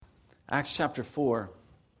Acts chapter 4.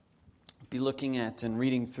 We'll be looking at and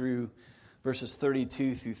reading through verses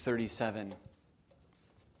 32 through 37.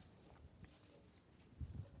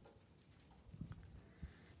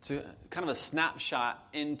 It's kind of a snapshot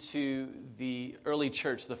into the early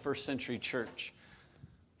church, the first century church.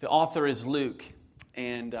 The author is Luke,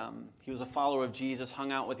 and he was a follower of Jesus,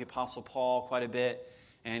 hung out with the Apostle Paul quite a bit,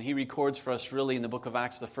 and he records for us really in the book of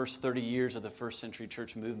Acts the first 30 years of the first century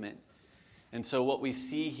church movement. And so what we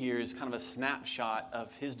see here is kind of a snapshot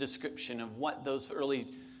of his description of what those early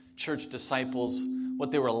church disciples,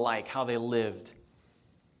 what they were like, how they lived.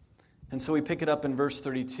 And so we pick it up in verse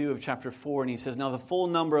 32 of chapter 4, and he says, "Now the full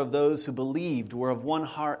number of those who believed were of one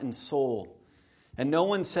heart and soul, and no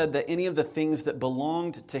one said that any of the things that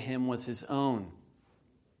belonged to him was his own."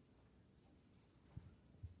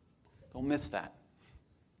 Don't miss that.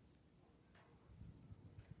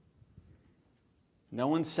 No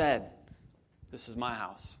one said, "This is my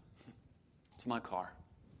house. It's my car.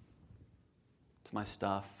 It's my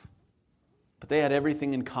stuff." But they had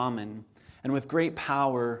everything in common. And with great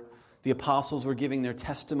power, the apostles were giving their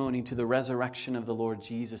testimony to the resurrection of the Lord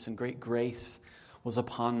Jesus, and great grace was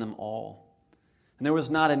upon them all. And there was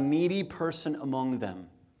not a needy person among them.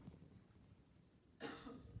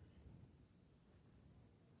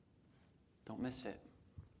 Don't miss it.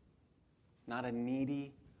 Not a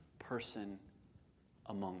needy person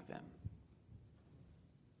among them.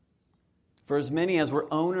 For as many as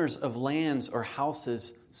were owners of lands or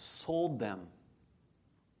houses sold them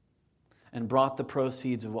and brought the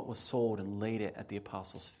proceeds of what was sold and laid it at the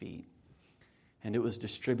apostles' feet. And it was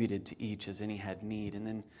distributed to each as any had need. And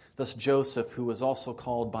then thus Joseph, who was also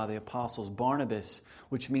called by the apostles Barnabas,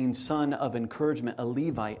 which means son of encouragement, a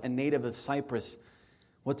Levite, a native of Cyprus,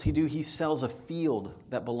 what's he do? He sells a field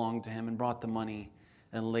that belonged to him and brought the money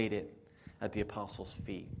and laid it at the apostles'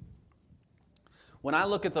 feet. When I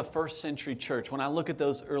look at the first century church, when I look at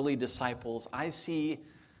those early disciples, I see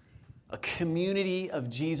a community of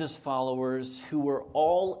Jesus followers who were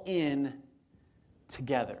all in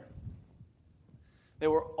together. They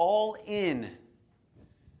were all in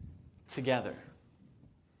together.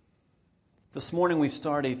 This morning we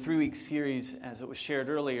start a 3-week series, as it was shared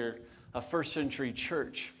earlier, a first century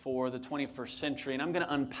church for the 21st century. And I'm going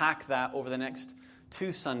to unpack that over the next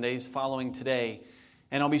 2 Sundays following today.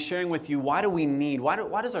 And I'll be sharing with you, why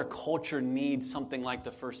does our culture need something like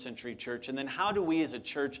the first century church? And then how do we as a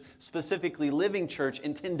church, specifically Living Church,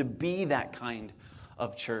 intend to be that kind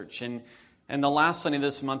of church? And the last Sunday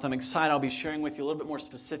this month, I'm excited. I'll be sharing with you a little bit more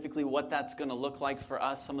specifically what that's going to look like for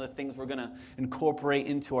us, some of the things we're going to incorporate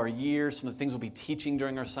into our year, some of the things we'll be teaching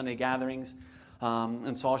during our Sunday gatherings.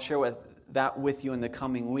 And so I'll share that with you in the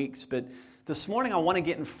coming weeks. But this morning, I want to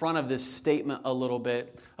get in front of this statement a little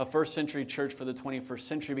bit, a first century church for the 21st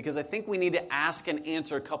century, because I think we need to ask and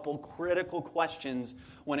answer a couple critical questions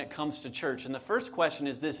when it comes to church. And the first question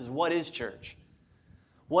is this, what is church?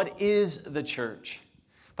 What is the church?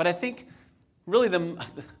 But I think really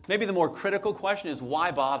maybe the more critical question is, why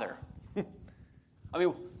bother? I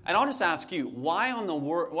mean, and I'll just ask you, why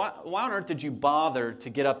on earth did you bother to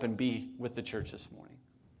get up and be with the church this morning?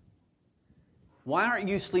 Why aren't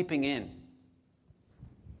you sleeping in?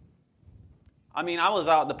 I mean, I was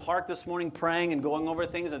out at the park this morning praying and going over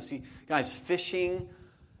things. I see guys fishing.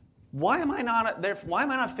 Why am I not there? Why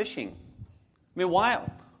am I not fishing? I mean,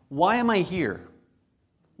 why am I here?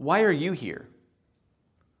 Why are you here?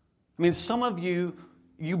 I mean, some of you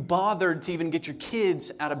bothered to even get your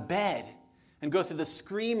kids out of bed and go through the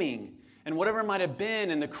screaming and whatever it might have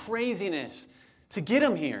been and the craziness to get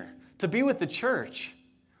them here, to be with the church.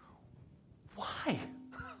 Why?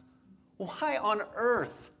 Why on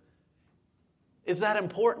earth is that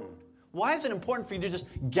important? Why is it important for you to just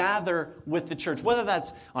gather with the church? Whether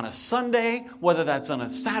that's on a Sunday, whether that's on a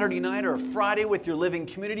Saturday night or a Friday with your living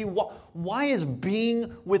community. Why is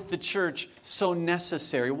being with the church so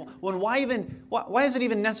necessary? Why is it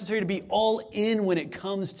even necessary to be all in when it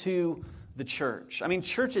comes to the church? I mean,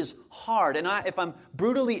 church is hard. And if I'm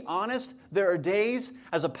brutally honest, there are days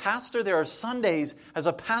as a pastor, there are Sundays as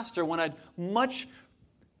a pastor when how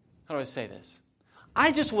do I say this?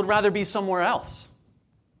 I just would rather be somewhere else.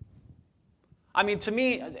 I mean, to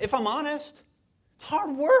me, if I'm honest, it's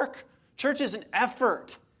hard work. Church is an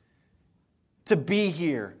effort to be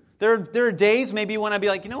here. There are days maybe when I'd be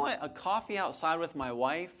like, you know what? A coffee outside with my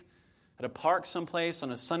wife at a park someplace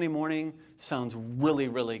on a Sunday morning sounds really,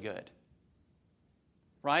 really good.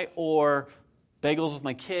 Right? Or bagels with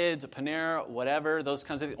my kids, a Panera, whatever, those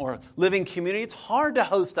kinds of things. Or living community. It's hard to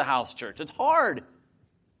host a house church. It's hard.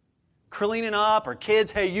 Cleaning up, or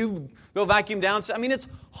kids, hey, you go vacuum downstairs. I mean, it's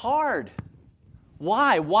hard.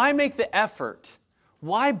 Why? Why make the effort?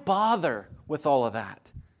 Why bother with all of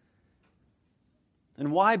that?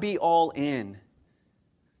 And why be all in?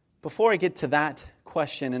 Before I get to that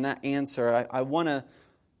question and that answer, I want to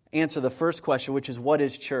answer the first question, which is, what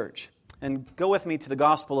is church? And go with me to the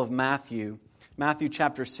Gospel of Matthew, Matthew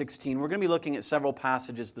chapter 16. We're going to be looking at several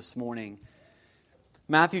passages this morning.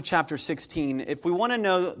 Matthew chapter 16. If we want to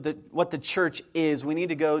know what the church is, we need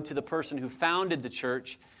to go to the person who founded the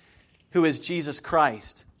church, who is Jesus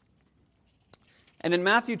Christ. And in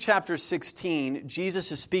Matthew chapter 16,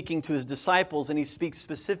 Jesus is speaking to his disciples, and he speaks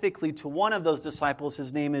specifically to one of those disciples.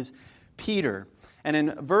 His name is Peter. And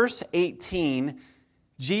in verse 18,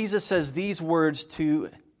 Jesus says these words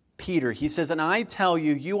to Peter. He says, "And I tell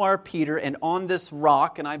you, you are Peter, and on this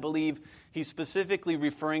rock," and I believe he's specifically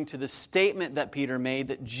referring to the statement that Peter made,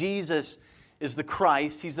 that Jesus is the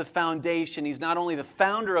Christ. He's the foundation. He's not only the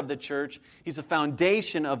founder of the church, he's the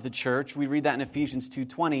foundation of the church. We read that in Ephesians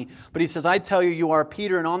 2:20. But he says, "I tell you, you are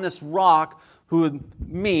Peter, and on this rock,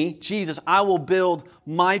 me, Jesus, I will build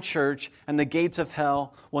my church, and the gates of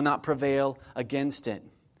hell will not prevail against it."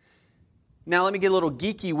 Now, let me get a little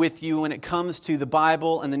geeky with you when it comes to the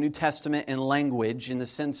Bible and the New Testament and language, in the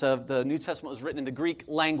sense of the New Testament was written in the Greek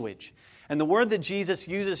language. And the word that Jesus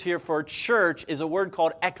uses here for church is a word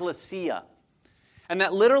called ekklesia. And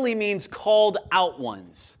that literally means called out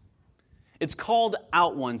ones. It's called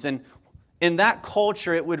out ones. And in that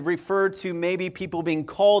culture, it would refer to maybe people being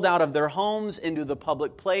called out of their homes into the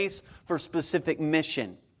public place for specific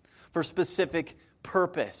mission, for specific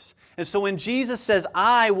purpose. And so when Jesus says,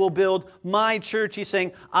 "I will build my church," he's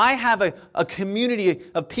saying, I have a community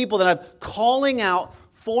of people that I'm calling out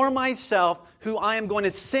for myself, who I am going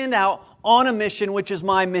to send out on a mission, which is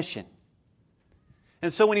my mission.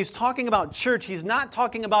 And so when he's talking about church, he's not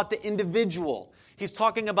talking about the individual. He's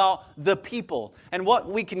talking about the people. And what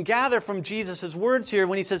we can gather from Jesus' words here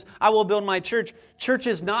when he says, "I will build my church," church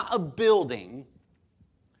is not a building.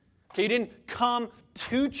 Okay, you didn't come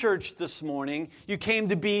to church this morning. You came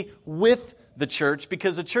to be with the church,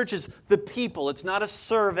 because the church is the people. It's not a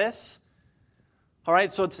service. All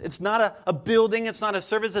right, so it's not a building. It's not a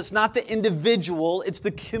service. It's not the individual. It's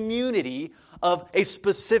the community of a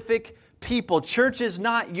specific people. Church is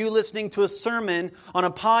not you listening to a sermon on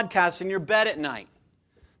a podcast in your bed at night.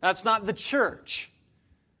 That's not the church.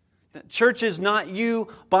 Church is not you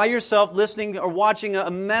by yourself listening or watching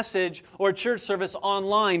a message or a church service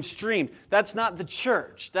online streamed. That's not the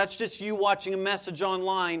church. That's just you watching a message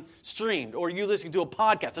online streamed, or you listening to a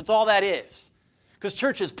podcast. That's all that is. Because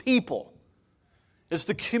church is people. It's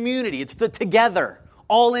the community. It's the together.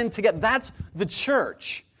 All in together. That's the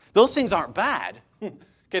church. Those things aren't bad.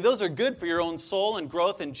 Okay, those are good for your own soul and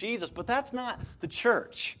growth in Jesus, but that's not the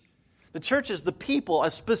church. The church is the people,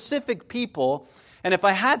 a specific people. And if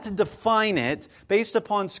I had to define it based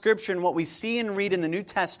upon Scripture and what we see and read in the New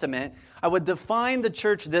Testament, I would define the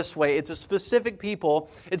church this way. It's a specific people.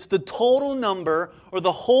 It's the total number, or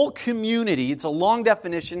the whole community. It's a long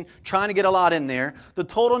definition, trying to get a lot in there. The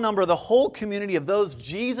total number of the whole community of those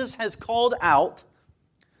Jesus has called out,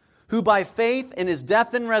 who by faith in His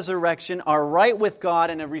death and resurrection are right with God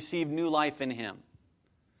and have received new life in Him.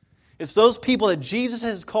 It's those people that Jesus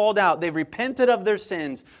has called out. They've repented of their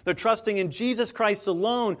sins. They're trusting in Jesus Christ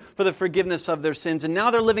alone for the forgiveness of their sins. And now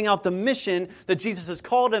they're living out the mission that Jesus has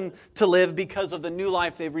called them to live because of the new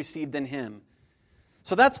life they've received in Him.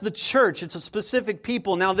 So that's the church. It's a specific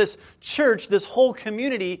people. Now this church, this whole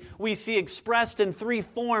community, we see expressed in three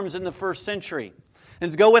forms in the first century.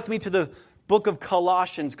 And go with me to the book of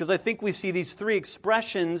Colossians, because I think we see these three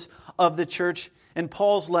expressions of the church in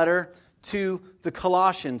Paul's letter to the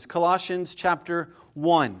Colossians. Colossians chapter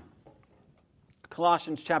 1.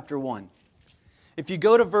 Colossians chapter 1. If you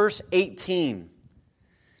go to verse 18,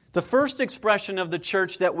 the first expression of the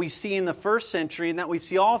church that we see in the first century and that we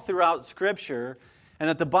see all throughout Scripture and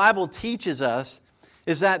that the Bible teaches us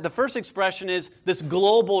is that the first expression is this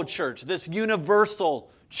global church, this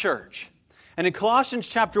universal church. And in Colossians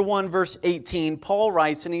chapter 1, verse 18, Paul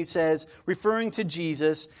writes, and he says, referring to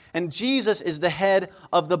Jesus, and Jesus is the head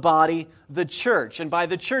of the body, the church. And by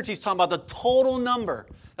the church, he's talking about the total number.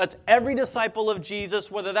 That's every disciple of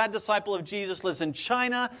Jesus, whether that disciple of Jesus lives in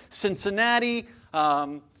China, Cincinnati,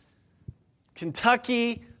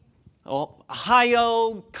 Kentucky,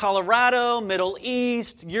 Ohio, Colorado, Middle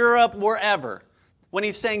East, Europe, wherever. When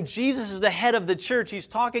he's saying Jesus is the head of the church, he's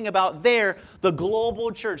talking about there, the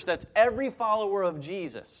global church. That's every follower of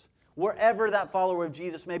Jesus, wherever that follower of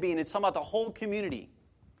Jesus may be. And it's talking about the whole community.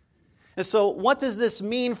 And so what does this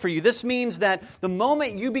mean for you? This means that the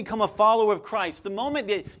moment you become a follower of Christ, the moment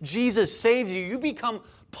that Jesus saves you, you become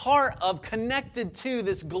part of, connected to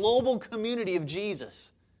this global community of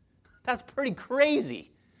Jesus. That's pretty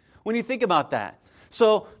crazy when you think about that.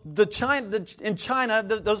 So in China,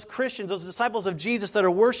 those Christians, those disciples of Jesus that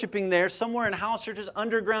are worshiping there, somewhere in house churches,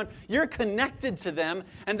 underground, you're connected to them,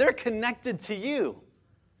 and they're connected to you.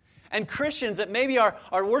 And Christians that maybe are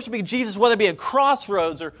worshiping Jesus, whether it be at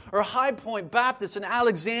Crossroads or High Point Baptist in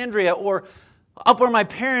Alexandria, or up where my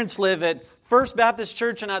parents live at First Baptist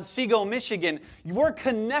Church in Otsego, Michigan, we're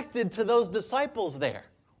connected to those disciples there.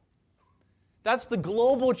 That's the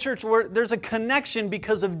global church where there's a connection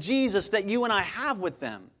because of Jesus that you and I have with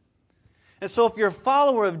them. And so if you're a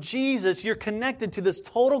follower of Jesus, you're connected to this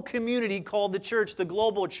total community called the church, the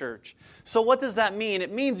global church. So what does that mean?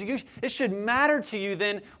 It means it should matter to you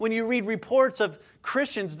then when you read reports of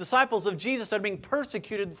Christians, disciples of Jesus that are being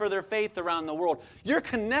persecuted for their faith around the world. You're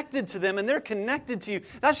connected to them and they're connected to you.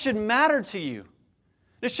 That should matter to you.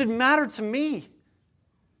 It should matter to me.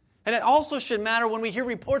 And it also should matter when we hear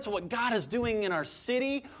reports of what God is doing in our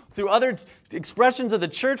city, through other expressions of the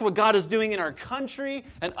church, what God is doing in our country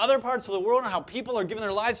and other parts of the world, and how people are giving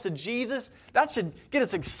their lives to Jesus. That should get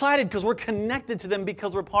us excited because we're connected to them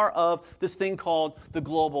because we're part of this thing called the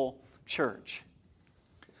global church.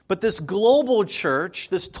 But this global church,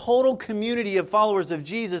 this total community of followers of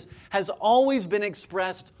Jesus, has always been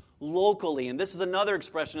expressed locally. And this is another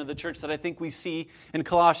expression of the church that I think we see in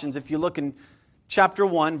Colossians. If you look in chapter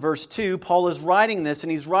 1, verse 2, Paul is writing this,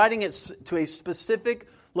 and he's writing it to a specific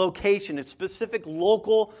location, a specific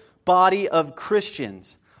local body of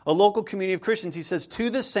Christians, a local community of Christians. He says, to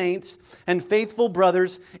the saints and faithful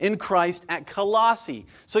brothers in Christ at Colossae.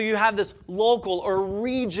 So you have this local or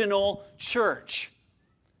regional church.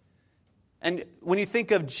 And when you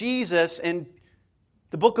think of Jesus and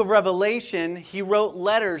the book of Revelation, he wrote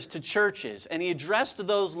letters to churches, and he addressed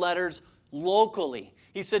those letters locally.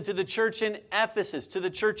 He said to the church in Ephesus, to the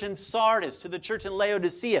church in Sardis, to the church in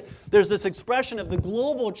Laodicea. There's this expression of the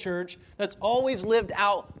global church that's always lived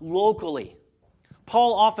out locally.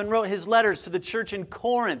 Paul often wrote his letters to the church in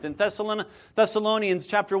Corinth. In Thessalonians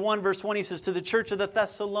chapter 1, verse 1, he says, to the church of the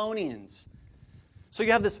Thessalonians. So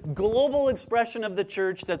you have this global expression of the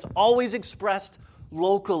church that's always expressed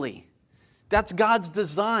locally. That's God's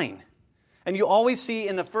design. And you always see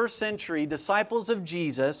in the first century disciples of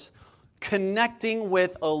Jesus connecting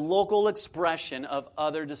with a local expression of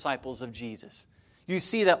other disciples of Jesus. You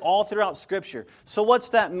see that all throughout Scripture. So what's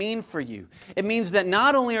that mean for you? It means that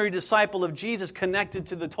not only are you a disciple of Jesus connected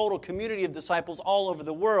to the total community of disciples all over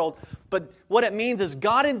the world, but what it means is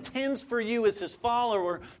God intends for you as His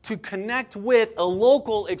follower to connect with a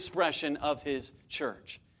local expression of His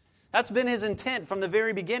church. That's been His intent from the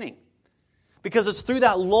very beginning. Because it's through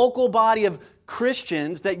that local body of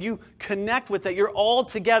Christians that you connect with, that you're all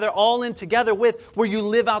together, all in together with, where you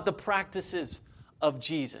live out the practices of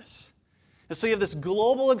Jesus. And so you have this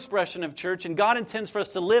global expression of church, and God intends for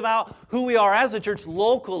us to live out who we are as a church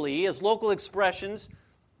locally, as local expressions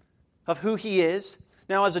of who He is.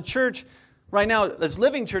 Now, as a church, right now, as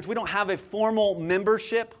Living Church, we don't have a formal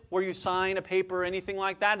membership where you sign a paper or anything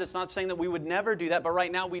like that. That's not saying that we would never do that, but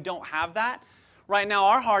right now we don't have that. Right now,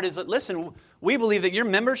 our heart is that, listen, we believe that your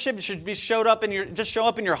membership should be show up in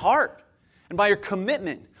your heart, and by your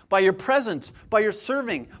commitment, by your presence, by your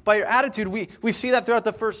serving, by your attitude. We see that throughout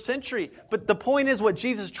the first century. But the point is, what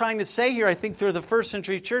Jesus is trying to say here, I think, through the first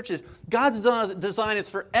century church is God's design is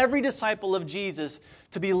for every disciple of Jesus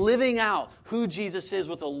to be living out who Jesus is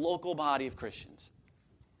with a local body of Christians.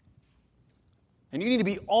 And you need to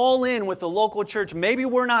be all in with the local church. Maybe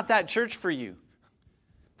we're not that church for you.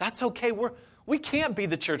 That's okay. We can't be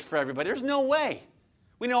the church for everybody. There's no way.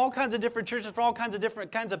 We know all kinds of different churches for all kinds of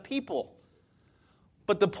different kinds of people.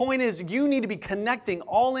 But the point is, you need to be connecting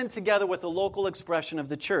all in together with the local expression of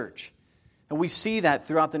the church. And we see that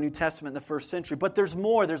throughout the New Testament in the first century. But there's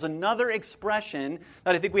more. There's another expression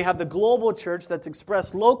that I think we have the global church that's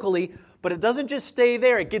expressed locally, but it doesn't just stay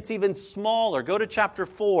there. It gets even smaller. Go to chapter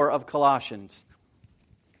 4 of Colossians.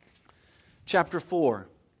 Chapter 4.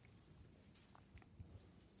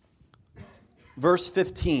 Verse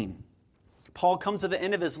 15. Paul comes to the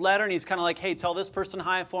end of his letter and he's kind of like, hey, tell this person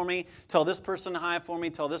hi for me, tell this person hi for me,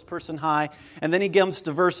 tell this person hi. And then he comes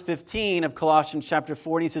to verse 15 of Colossians chapter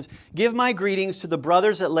 4 and he says, give my greetings to the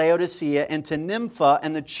brothers at Laodicea and to Nympha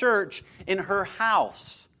and the church in her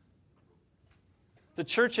house. The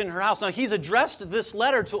church in her house. Now he's addressed this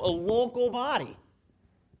letter to a local body.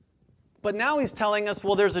 But now he's telling us,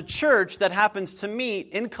 well, there's a church that happens to meet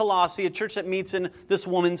in Colossae, a church that meets in this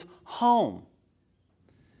woman's home.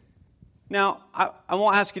 Now, I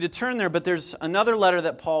won't ask you to turn there, but there's another letter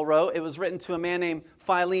that Paul wrote. It was written to a man named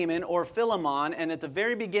Philemon or Philemon, and at the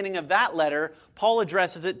very beginning of that letter, Paul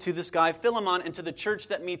addresses it to this guy Philemon and to the church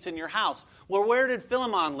that meets in your house. Well, where did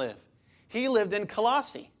Philemon live? He lived in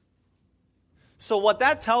Colossae. So what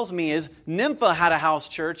that tells me is Nympha had a house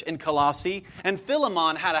church in Colossae, and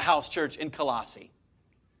Philemon had a house church in Colossae.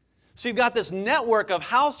 So you've got this network of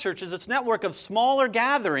house churches, this network of smaller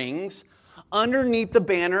gatherings underneath the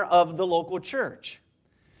banner of the local church.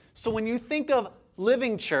 So when you think of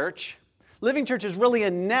Living Church is really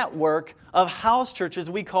a network of house churches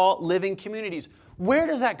we call living communities. Where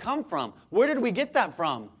does that come from? Where did we get that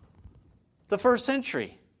from? The first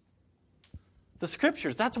century. The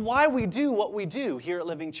Scriptures. That's why we do what we do here at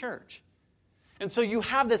Living Church. And so you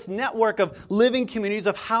have this network of living communities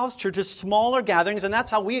of house churches, smaller gatherings, and that's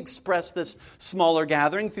how we express this smaller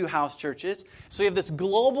gathering through house churches. So you have this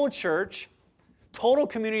global church, total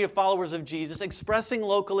community of followers of Jesus, expressing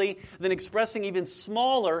locally, then expressing even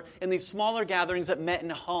smaller in these smaller gatherings that met in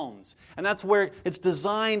homes. And that's where it's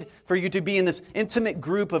designed for you to be in this intimate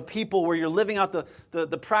group of people where you're living out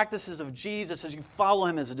the practices of Jesus as you follow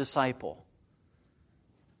Him as a disciple.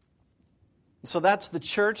 So that's the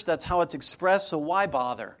church. That's how it's expressed. So why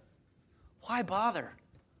bother? Why bother?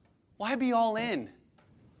 Why be all in?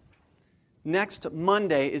 Next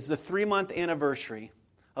Monday is the 3-month anniversary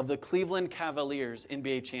of the Cleveland Cavaliers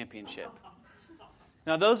NBA championship.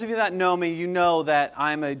 Now, those of you that know me, you know that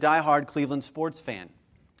I'm a diehard Cleveland sports fan.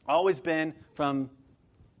 Always been from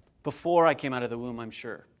before I came out of the womb, I'm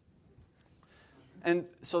sure. And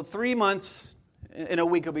so 3 months, in a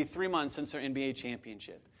week, it'll be 3 months since their NBA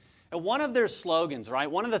championship. And one of their slogans, right,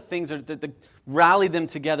 one of the things that rallied them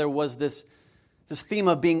together was this theme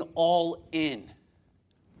of being all in.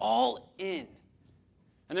 All in.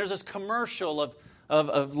 And there's this commercial of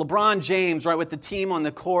LeBron James, right, with the team on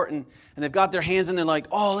the court, and they've got their hands and they're like,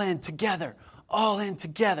 all in together,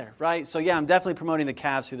 right? So yeah, I'm definitely promoting the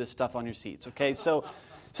Cavs through this stuff on your seats, okay? So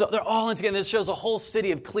they're all in together. This shows a whole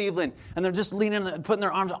city of Cleveland, and they're just leaning and putting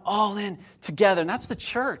their arms all in together. And that's the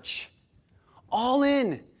church. All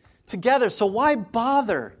in together. So why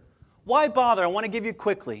bother? Why bother? I want to give you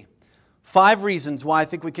quickly 5 reasons why I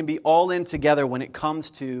think we can be all in together when it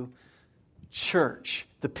comes to church,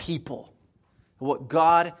 the people, what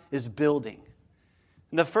God is building.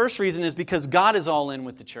 And the first reason is because God is all in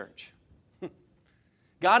with the church.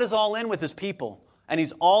 God is all in with His people. And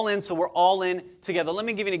He's all in, so we're all in together. Let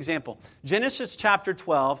me give you an example. Genesis chapter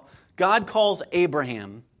 12, God calls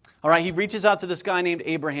Abraham. All right, He reaches out to this guy named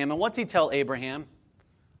Abraham. And what's He tell Abraham?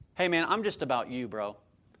 Hey man, I'm just about you, bro.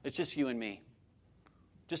 It's just you and me.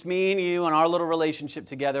 Just me and you and our little relationship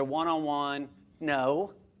together, one-on-one.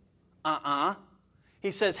 No.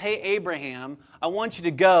 He says, hey Abraham, I want you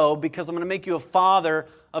to go because I'm going to make you a father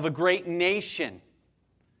of a great nation.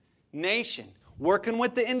 Nation. Working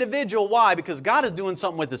with the individual. Why? Because God is doing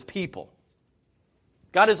something with His people.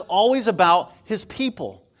 God is always about His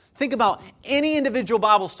people. Think about any individual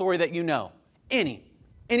Bible story that you know. Any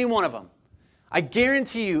one of them. I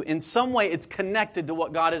guarantee you, in some way, it's connected to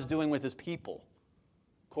what God is doing with His people,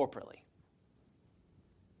 corporately.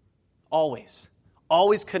 Always.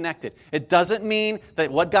 Always connected. It doesn't mean that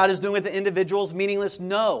what God is doing with the individual is meaningless.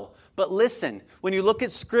 No. But listen, when you look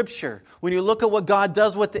at Scripture, when you look at what God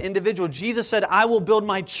does with the individual, Jesus said, I will build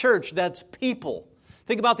my church. That's people.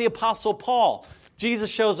 Think about the Apostle Paul.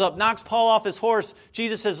 Jesus shows up, knocks Paul off his horse.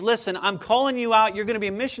 Jesus says, listen, I'm calling you out. You're going to be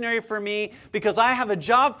a missionary for me because I have a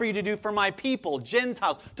job for you to do for my people,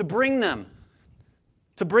 Gentiles, to bring them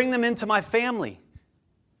into my family.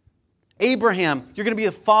 Abraham, you're going to be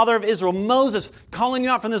the father of Israel. Moses, calling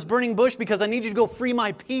you out from this burning bush because I need you to go free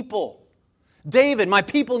my people. David, my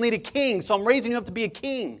people need a king, so I'm raising you up to be a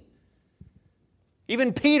king.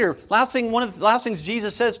 Even Peter, one of the last things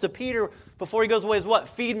Jesus says to Peter before he goes away is what?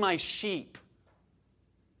 Feed my sheep.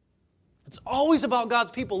 It's always about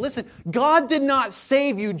God's people. Listen, God did not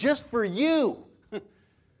save you just for you.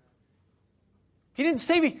 He didn't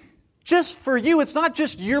save you just for you. It's not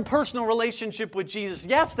just your personal relationship with Jesus.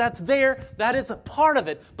 Yes, that's there. That is a part of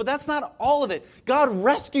it. But that's not all of it. God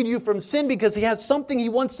rescued you from sin because He has something He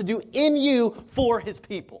wants to do in you for His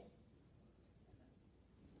people.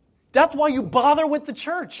 That's why you bother with the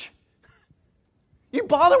church. You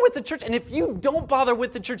bother with the church, and if you don't bother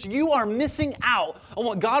with the church, you are missing out on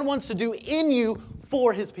what God wants to do in you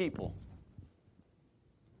for His people.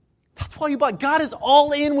 That's why you bother. God is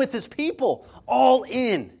all in with His people. All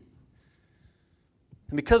in.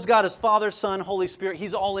 And because God is Father, Son, Holy Spirit,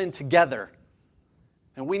 He's all in together.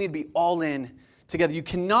 And we need to be all in together. You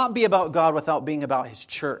cannot be about God without being about His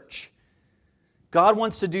church. God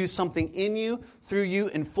wants to do something in you, through you,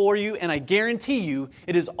 and for you, and I guarantee you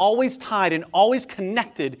it is always tied and always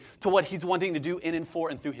connected to what He's wanting to do in and for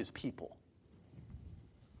and through His people.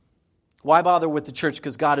 Why bother with the church?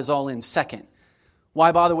 Because God is all in. Second,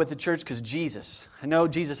 Why bother with the church? Because Jesus. I know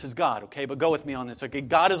Jesus is God, okay? But go with me on this, okay?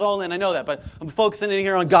 God is all in, I know that. But I'm focusing in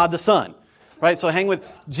here on God the Son, right? So hang with,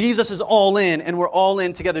 Jesus is all in, and we're all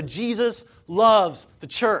in together. Jesus loves the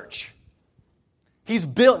church. He's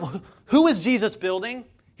built, who is Jesus building?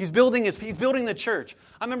 He's building the church.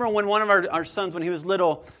 I remember when one of our sons, when he was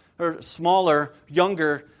little, or smaller,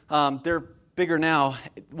 younger, they're bigger now,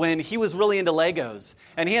 when he was really into Legos.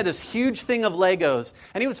 And he had this huge thing of Legos,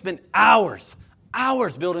 and he would spend hours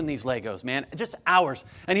building these Legos, man. Just hours.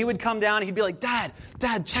 And he would come down and he'd be like, Dad,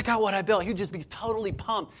 check out what I built. He'd just be totally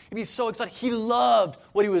pumped. He'd be so excited. He loved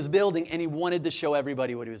what he was building and he wanted to show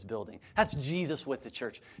everybody what he was building. That's Jesus with the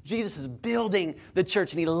church. Jesus is building the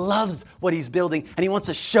church and he loves what he's building and he wants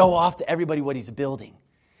to show off to everybody what he's building.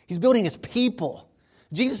 He's building his people.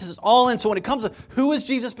 Jesus is all in. So when it comes to who is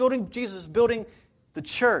Jesus building? Jesus is building the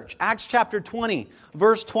church. Acts chapter 20,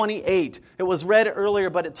 verse 28. It was read earlier,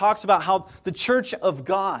 but it talks about how the church of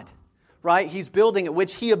God, right? He's building it,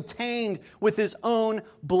 which he obtained with his own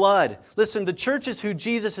blood. Listen, the church is who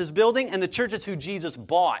Jesus is building, and the church is who Jesus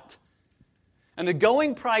bought. And the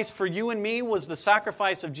going price for you and me was the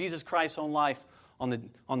sacrifice of Jesus Christ's own life on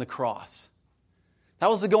the cross. That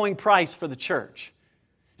was the going price for the church.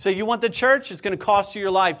 So you want the church? It's going to cost you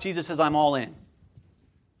your life. Jesus says, I'm all in.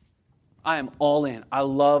 I am all in. I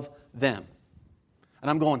love them.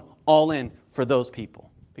 And I'm going all in for those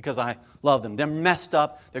people because I love them. They're messed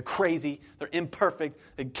up. They're crazy. They're imperfect.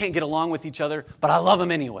 They can't get along with each other. But I love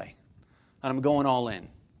them anyway. And I'm going all in.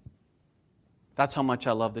 That's how much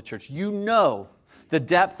I love the church. You know the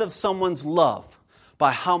depth of someone's love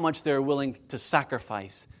by how much they're willing to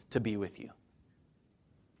sacrifice to be with you.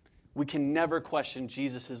 We can never question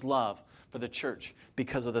Jesus' love for the church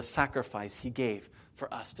because of the sacrifice he gave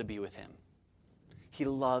for us to be with him. He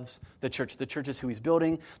loves the church. The church is who he's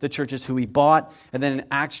building. The church is who he bought. And then in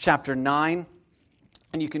Acts chapter 9,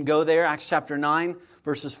 and you can go there, Acts chapter 9,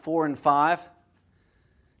 verses 4 and 5.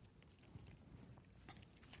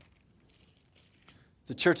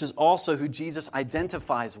 The church is also who Jesus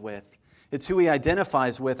identifies with. It's who he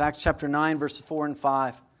identifies with. Acts chapter 9, verses 4 and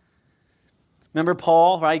 5. Remember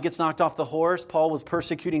Paul, right? He gets knocked off the horse. Paul was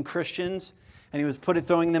persecuting Christians. And he was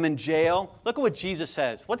throwing them in jail. Look at what Jesus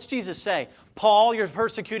says. What's Jesus say? Paul, you're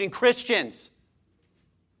persecuting Christians.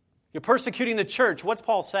 You're persecuting the church. What's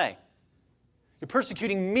Paul say? You're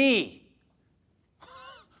persecuting me.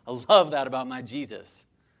 I love that about my Jesus.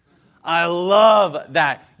 I love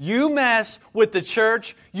that. You mess with the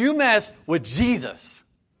church, you mess with Jesus.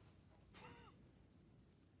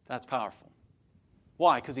 That's powerful.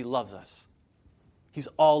 Why? Because he loves us. He's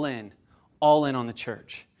all in on the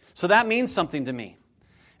church. So that means something to me.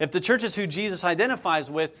 If the church is who Jesus identifies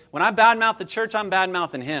with, when I badmouth the church, I'm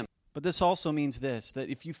badmouthing him. But this also means this, that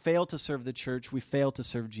if you fail to serve the church, we fail to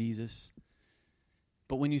serve Jesus.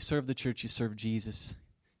 But when you serve the church, you serve Jesus.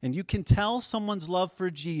 And you can tell someone's love for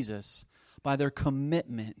Jesus by their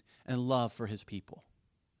commitment and love for his people.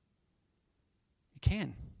 You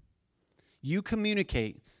can. You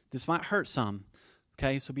communicate. This might hurt some,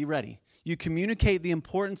 okay? So be ready. You communicate the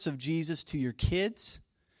importance of Jesus to your kids,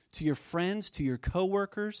 to your friends, to your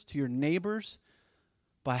coworkers, to your neighbors,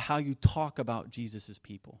 by how you talk about Jesus'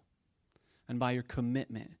 people and by your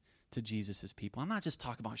commitment to Jesus' people. I'm not just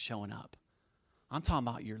talking about showing up. I'm talking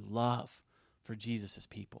about your love for Jesus'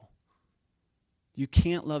 people. You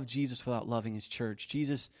can't love Jesus without loving his church.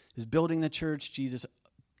 Jesus is building the church. Jesus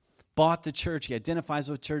bought the church. He identifies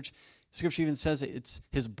with the church. Scripture even says it's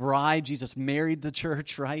his bride. Jesus married the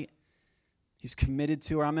church, right? He's committed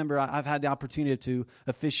to her. I remember I've had the opportunity to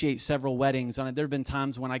officiate several weddings. There have been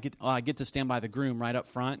times when I get to stand by the groom right up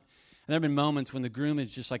front. And there have been moments when the groom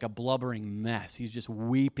is just like a blubbering mess. He's just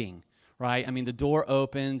weeping, right? I mean, the door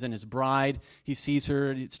opens and his bride, he sees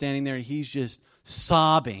her standing there and he's just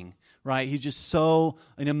sobbing, right? He's just so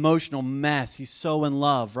an emotional mess. He's so in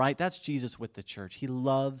love, right? That's Jesus with the church. He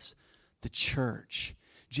loves the church.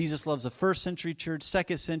 Jesus loves the first century church,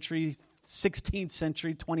 second century, 16th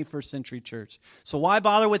century, 21st century church. So why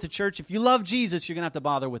bother with the church? If you love Jesus, you're going to have to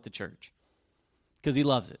bother with the church because he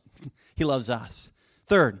loves it. He loves us.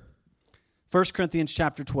 Third, 1 Corinthians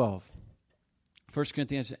chapter 12. 1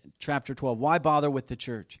 Corinthians chapter 12. Why bother with the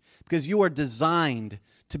church? Because you are designed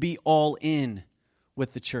to be all in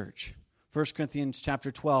with the church. 1 Corinthians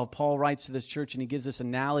chapter 12, Paul writes to this church and he gives this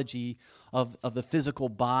analogy of the physical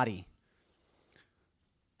body.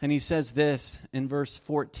 And he says this in verse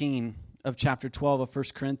 14 of chapter 12 of 1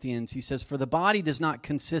 Corinthians. He says, "For the body does not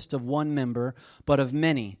consist of one member, but of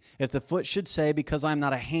many. If the foot should say, because I am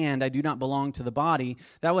not a hand, I do not belong to the body,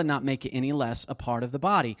 that would not make it any less a part of the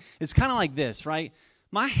body." It's kind of like this, right?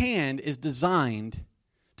 My hand is designed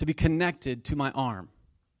to be connected to my arm.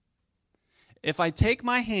 If I take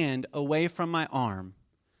my hand away from my arm,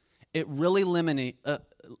 it really limits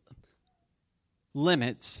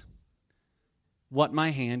what my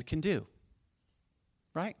hand can do.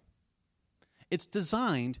 Right? It's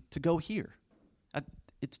designed to go here.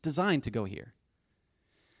 It's designed to go here.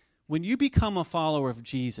 When you become a follower of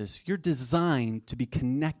Jesus, you're designed to be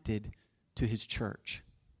connected to his church.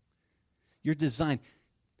 You're designed.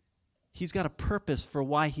 He's got a purpose for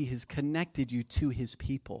why he has connected you to his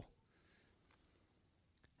people.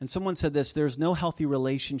 And someone said this, there's no healthy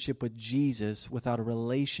relationship with Jesus without a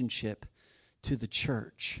relationship to the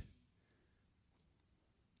church.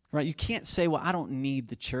 Right? You can't say, well, I don't need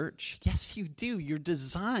the church. Yes, you do. You're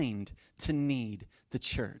designed to need the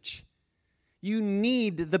church. You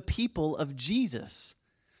need the people of Jesus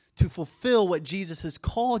to fulfill what Jesus has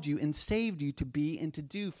called you and saved you to be and to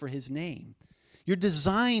do for his name. You're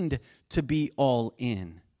designed to be all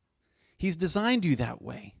in. He's designed you that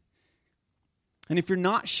way. And if you're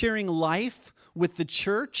not sharing life with the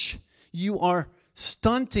church, you are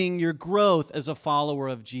stunting your growth as a follower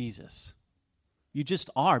of Jesus. You just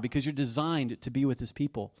are, because you're designed to be with his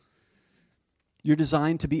people. You're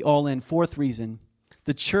designed to be all in. Fourth reason,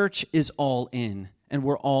 the church is all in, and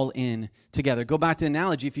we're all in together. Go back to the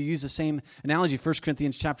analogy. If you use the same analogy, 1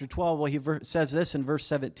 Corinthians chapter 12, well, he says this in verse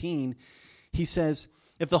 17. He says,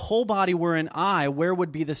 if the whole body were an eye, where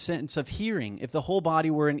would be the sense of hearing? If the whole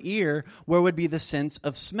body were an ear, where would be the sense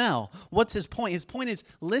of smell? What's his point? His point is,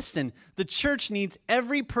 listen, the church needs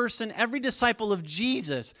every person, every disciple of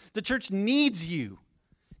Jesus. The church needs you.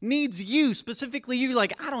 Needs you, specifically you.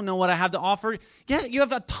 Like, I don't know what I have to offer. Yeah, you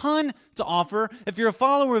have a ton to offer. If you're a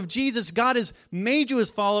follower of Jesus, God has made you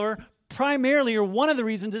his follower primarily, or one of the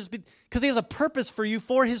reasons is because he has a purpose for you,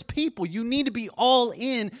 for his people. You need to be all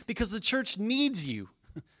in because the church needs you.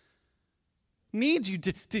 Needs you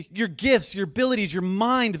to your gifts, your abilities, your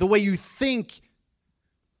mind, the way you think,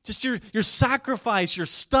 just your sacrifice, your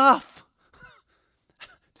stuff.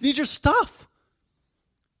 Needs your stuff.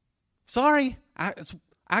 Sorry, it's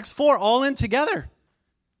Acts 4, all in together.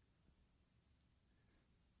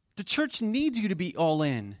 The church needs you to be all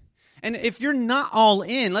in. And if you're not all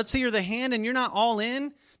in, let's say you're the hand and you're not all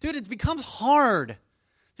in, dude, it becomes hard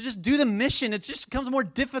to just do the mission. It just becomes more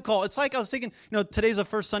difficult. It's like I was thinking, today's the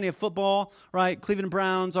first Sunday of football, right? Cleveland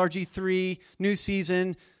Browns, RG3, new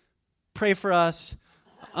season. Pray for us.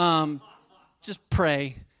 Just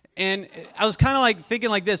pray. And I was kind of like thinking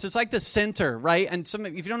like this. It's like the center, right? And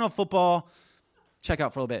if you don't know football, check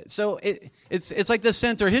out for a little bit. So it's like the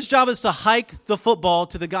center. His job is to hike the football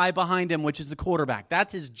to the guy behind him, which is the quarterback.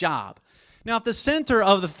 That's his job. Now, if the center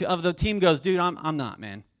of the team goes, dude, I'm not,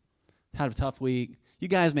 man. Had a tough week. You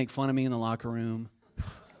guys make fun of me in the locker room.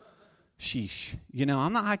 Sheesh.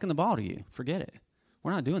 I'm not hiking the ball to you. Forget it.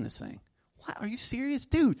 We're not doing this thing. What? Are you serious?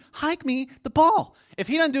 Dude, hike me the ball. If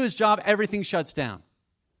he doesn't do his job, everything shuts down.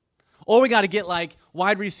 Or we got to get like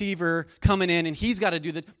wide receiver coming in and he's got to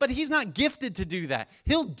do that. But he's not gifted to do that.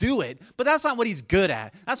 He'll do it, but that's not what he's good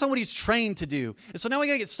at. That's not what he's trained to do. And so now we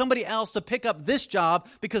got to get somebody else to pick up this job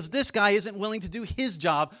because this guy isn't willing to do his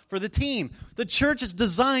job for the team. The church is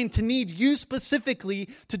designed to need you specifically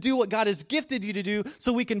to do what God has gifted you to do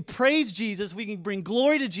so we can praise Jesus, we can bring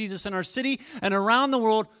glory to Jesus in our city and around the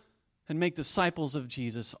world and make disciples of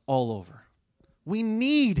Jesus all over. We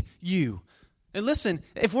need you. And listen,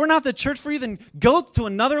 if we're not the church for you, then go to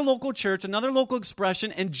another local church, another local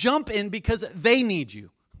expression, and jump in because they need you.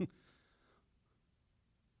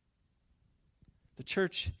 The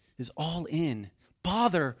church is all in.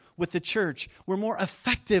 Bother with the church. We're more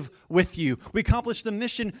effective with you. We accomplish the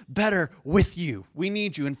mission better with you. We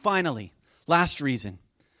need you. And finally, last reason.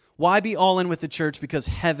 Why be all in with the church? Because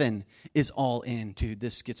heaven is all in. Dude,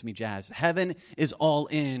 this gets me jazzed. Heaven is all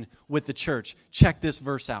in with the church. Check this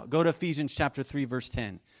verse out. Go to Ephesians chapter 3, verse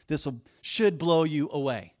 10. This should blow you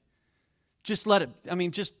away. Just let it,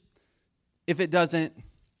 if it doesn't,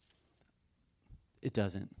 it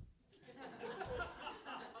doesn't.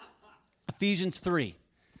 Ephesians 3.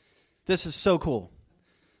 This is so cool.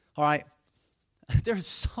 All right. There's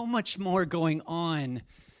so much more going on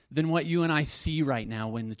than what you and I see right now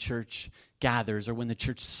when the church gathers or when the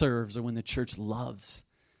church serves or when the church loves.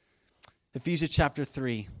 Ephesians chapter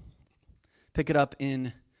 3. Pick it up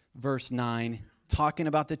in verse 9. talking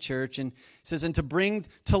about the church, and it says, and to bring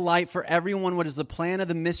to light for everyone what is the plan of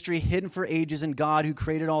the mystery hidden for ages in God who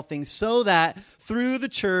created all things, so that through the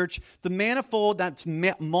church, the manifold, that's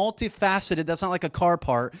multifaceted, that's not like a car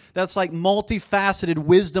part, that's like multifaceted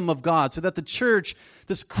wisdom of God, so that the church,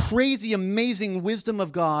 this crazy, amazing wisdom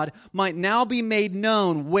of God, might now be made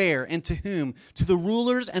known where and to whom? To the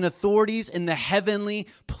rulers and authorities in the heavenly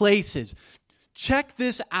places. Check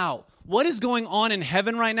this out. What is going on in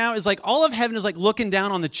heaven right now is like all of heaven is like looking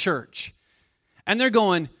down on the church. And they're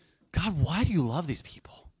going, God, why do you love these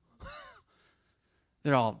people?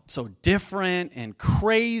 They're all so different and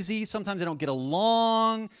crazy. Sometimes they don't get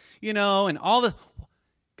along, and all the...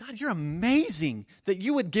 God, you're amazing that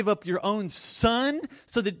you would give up your own son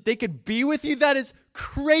so that they could be with you. That is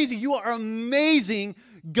crazy. You are amazing,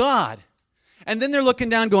 God. And then they're looking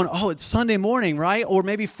down going, oh, it's Sunday morning, right? Or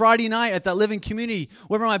maybe Friday night at that living community,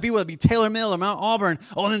 wherever it might be, whether it be Taylor Mill or Mount Auburn.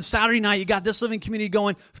 Oh, and then Saturday night, you got this living community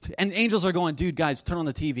going. And angels are going, dude, guys, turn on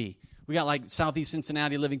the TV. We got like Southeast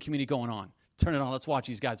Cincinnati living community going on. Turn it on. Let's watch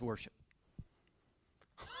these guys worship.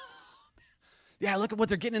 Yeah, look at what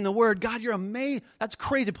they're getting in the Word. God, you're amazing. That's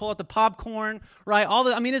crazy. Pull out the popcorn, right?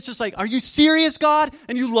 It's just like, are you serious, God?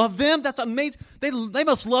 And you love them? That's amazing. They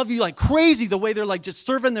must love you like crazy the way they're like just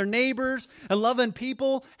serving their neighbors and loving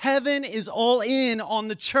people. Heaven is all in on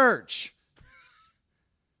the church.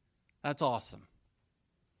 That's awesome.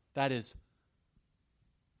 That is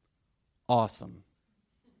awesome.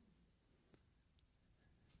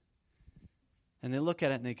 And they look at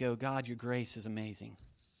it and they go, God, your grace is amazing.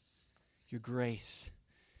 Your grace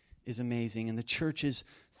is amazing. And the church's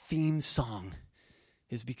theme song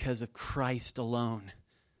is because of Christ alone.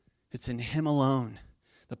 It's in Him alone,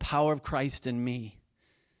 the power of Christ in me.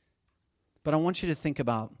 But I want you to think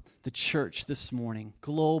about the church this morning,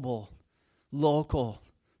 global, local,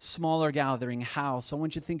 smaller gathering, house. I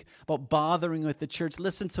want you to think about bothering with the church.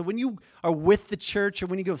 Listen, so when you are with the church or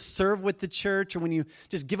when you go serve with the church or when you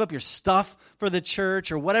just give up your stuff for the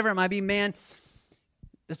church or whatever it might be, man,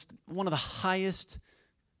 that's one of the highest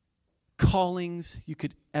callings you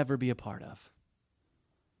could ever be a part of.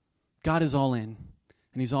 God is all in,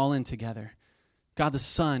 and He's all in together. God the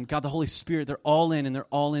Son, God the Holy Spirit, they're all in, and they're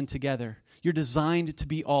all in together. You're designed to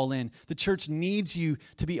be all in. The church needs you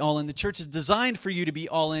to be all in. The church is designed for you to be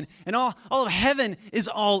all in, and all of heaven is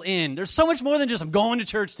all in. There's so much more than just, I'm going to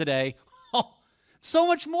church today. Oh, so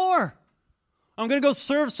much more. I'm going to go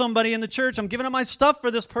serve somebody in the church. I'm giving up my stuff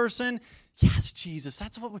for this person. Yes, Jesus,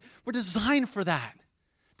 that's what we're designed for that.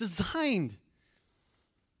 Designed.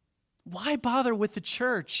 Why bother with the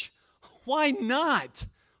church? Why not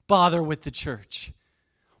bother with the church?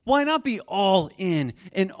 Why not be all in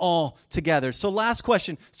and all together? So last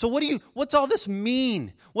question. So what's all this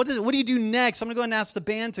mean? What do you do next? I'm going to go ahead and ask the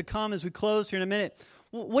band to come as we close here in a minute.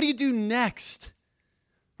 What do you do next?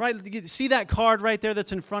 Right? You see that card right there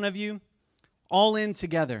that's in front of you? All in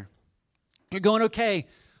together. You're going, okay,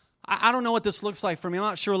 I don't know what this looks like for me. I'm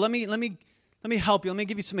not sure. Let me help you. Let me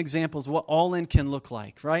give you some examples of what all in can look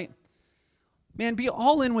like, right? Man, be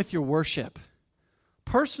all in with your worship,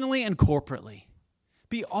 personally and corporately.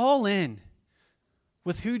 Be all in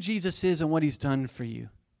with who Jesus is and what He's done for you.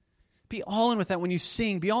 Be all in with that when you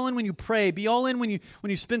sing. Be all in when you pray. Be all in when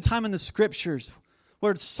you spend time in the Scriptures,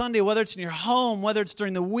 whether it's Sunday, whether it's in your home, whether it's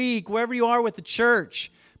during the week, wherever you are with the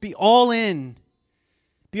church. Be all in.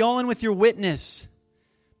 Be all in with your witness.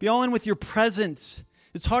 Be all in with your presence.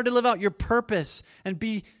 It's hard to live out your purpose and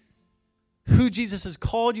be who Jesus has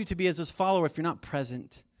called you to be as His follower if you're not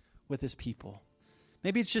present with His people.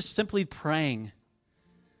 Maybe it's just simply praying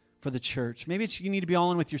for the church. Maybe you need to be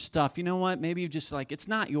all in with your stuff. You know what? Maybe you just it's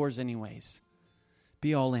not yours anyways.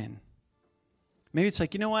 Be all in. Maybe it's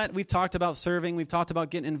you know what? We've talked about serving. We've talked about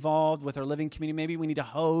getting involved with our living community. Maybe we need to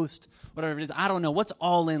host, whatever it is. I don't know. What's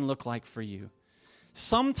all in look like for you?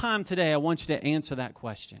 Sometime today, I want you to answer that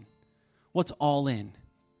question. What's all in?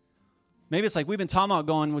 Maybe it's we've been talking about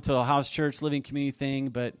going to a house church, living community thing,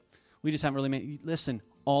 but we just haven't really made... Listen,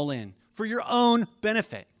 all in. For your own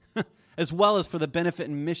benefit, as well as for the benefit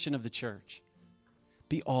and mission of the church.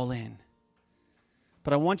 Be all in.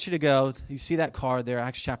 But I want you to go, you see that card there,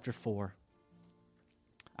 Acts chapter 4.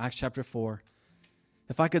 Acts chapter 4.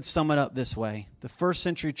 If I could sum it up this way, the first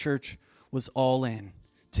century church was all in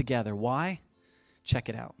together. Why? Check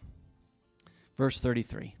it out. Verse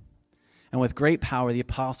 33. And with great power, the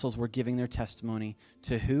apostles were giving their testimony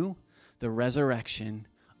to who? The resurrection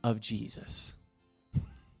of Jesus.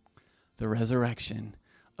 The resurrection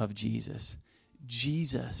of Jesus.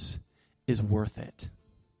 Jesus is worth it.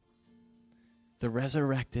 The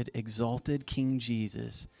resurrected, exalted King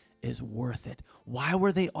Jesus is worth it. Why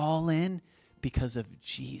were they all in? Because of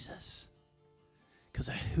Jesus.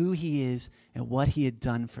 because of who he is and what he had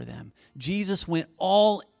done for them. Jesus went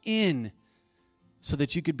all in so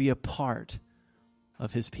that you could be a part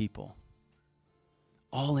of his people.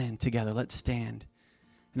 All in together. Let's stand.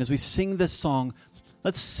 And as we sing this song,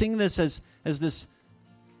 let's sing this as this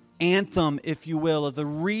anthem, if you will, of the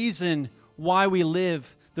reason why we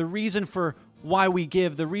live, the reason for why we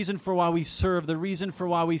give, the reason for why we serve, the reason for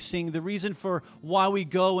why we sing, the reason for why we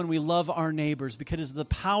go and we love our neighbors, because it is the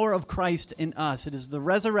power of Christ in us. It is the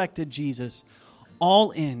resurrected Jesus,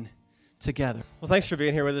 all in together. Well, thanks for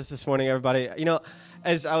being here with us this morning, everybody. You know,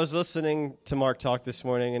 as I was listening to Mark talk this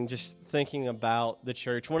morning and just thinking about the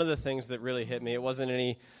church, one of the things that really hit me, it wasn't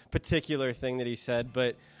any particular thing that he said,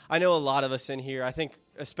 but I know a lot of us in here, I think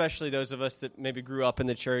especially those of us that maybe grew up in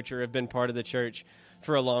the church or have been part of the church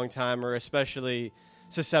for a long time are especially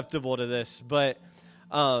susceptible to this. But,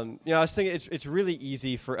 I was thinking it's really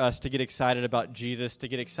easy for us to get excited about Jesus, to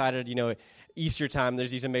get excited, Easter time,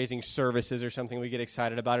 there's these amazing services or something we get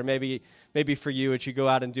excited about. Or maybe for you, it's you go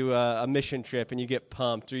out and do a mission trip and you get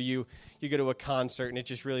pumped. Or you go to a concert and it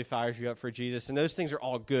just really fires you up for Jesus. And those things are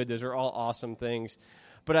all good. Those are all awesome things.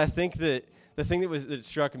 But I think that the thing that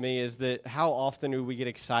struck me is that how often do we get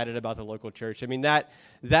excited about the local church? I mean,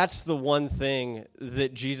 that's the one thing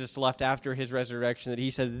that Jesus left after his resurrection, that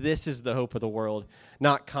he said, this is the hope of the world.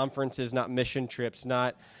 Not conferences, not mission trips,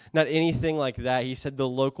 not anything like that. He said the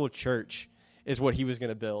local church is what he was going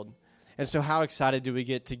to build. And so how excited do we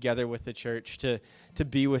get together with the church, to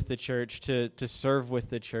be with the church, to serve with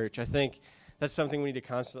the church? I think that's something we need to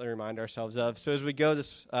constantly remind ourselves of. So as we go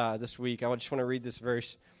this week, I just want to read this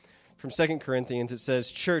verse from 2 Corinthians. It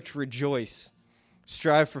says, "Church, rejoice,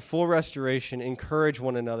 strive for full restoration, encourage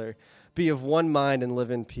one another, be of one mind and live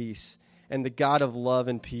in peace, and the God of love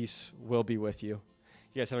and peace will be with you."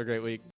 You guys have a great week.